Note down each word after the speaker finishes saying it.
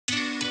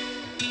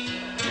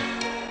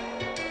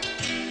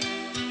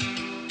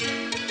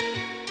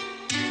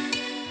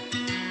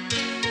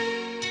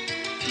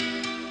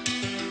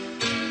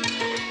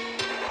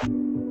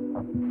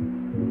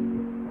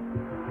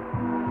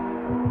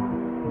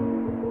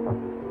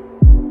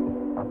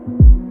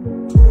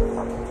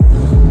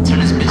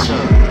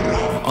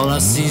All I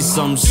see is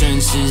some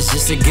trenches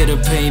just to get a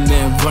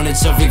payment. Running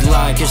traffic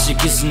light, cause she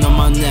kissing on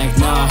my neck.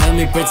 Now help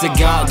me pray to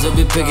God, don't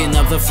be picking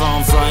up the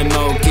phone. Fry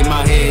mode, keep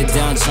my head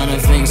down, tryna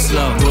think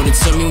slow. Brody,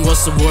 tell me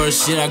what's the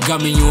worst shit, I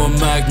got me you a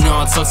Mac.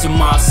 Now I talk to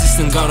my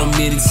assistant, got a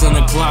meeting 10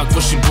 o'clock.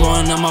 But she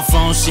blowing on my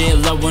phone, shit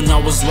love when I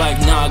was whack.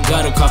 Now I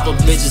got a couple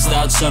bitches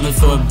that tryna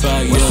throw it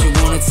back, yeah. She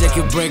wanna take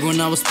a break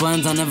when I was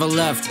planned, I never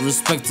left.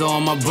 Respect to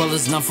all my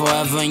brothers, not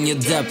forever in your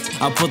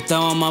depth. I put that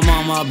on my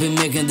mama, I've been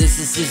making this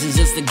decision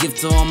just to give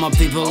to all my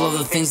people all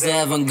the things they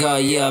haven't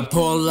got, yeah. I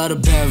pour a lot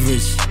of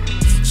beverage.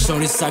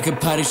 Shorty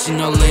psychopathic, she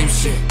no lame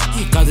shit.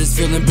 Got this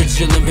feeling, been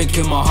chillin',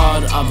 breaking my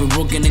heart. I've been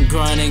working and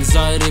grinding,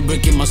 anxiety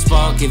breaking my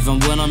spark. Even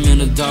when I'm in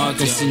the dark,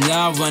 I see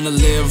now I wanna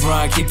live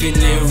right, keeping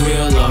it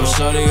real low.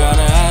 Shorty got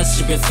her ass,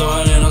 she been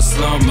throwing it on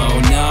slow-mo.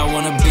 Now I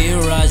wanna be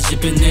right,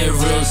 shipping it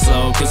real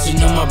slow. Cause you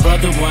know my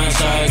brother wants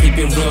I keep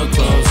it real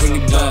close.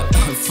 Bring it back,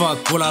 fuck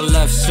what I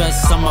left.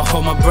 Stress, I'ma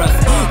hold my breath.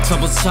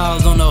 Trouble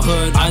child on the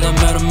hood, I done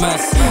made a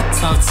mess.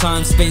 Tough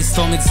times, Space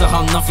told me to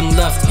have nothing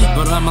left.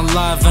 But I'm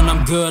alive and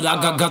I'm good,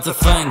 I got the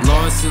thing.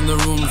 Lost in the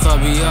room, thought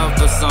me up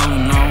for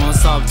something. I won't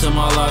stop till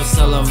my life's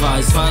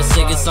televised. 5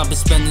 seconds, I've been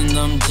spending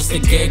them just to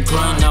get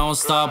grind. I won't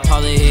stop,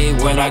 how they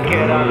hate when I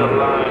get out of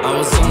line. I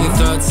was only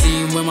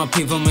 13 when my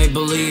people made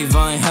believe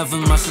I ain't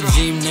having much to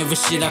dream, never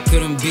shit I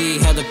couldn't be.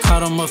 Had to cut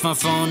them off my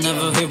phone,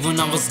 never hit when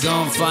I was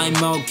gone. Fly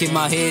mode, keep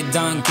my head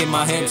down, keep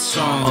my head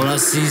strong. All I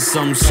see is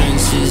some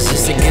trenches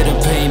just to get a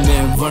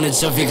payment. Running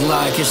traffic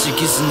light, cause she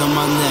kissing on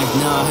my neck.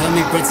 Now help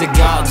me pray to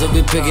God, don't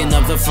be picking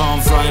up the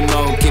phone. Fly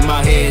mode, keep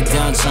my head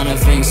down, tryna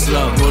think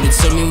slow. Brody,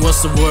 tell me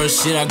what's the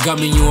worst shit, I got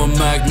me you a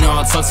Mac.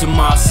 Now I talk to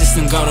my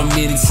assistant, got a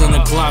meeting 10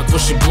 o'clock.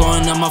 But she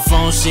blowing on my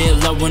phone, shit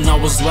love when I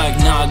was whack.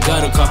 Now I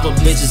got a couple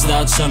bitches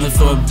that tryna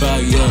throw it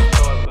back,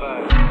 yeah.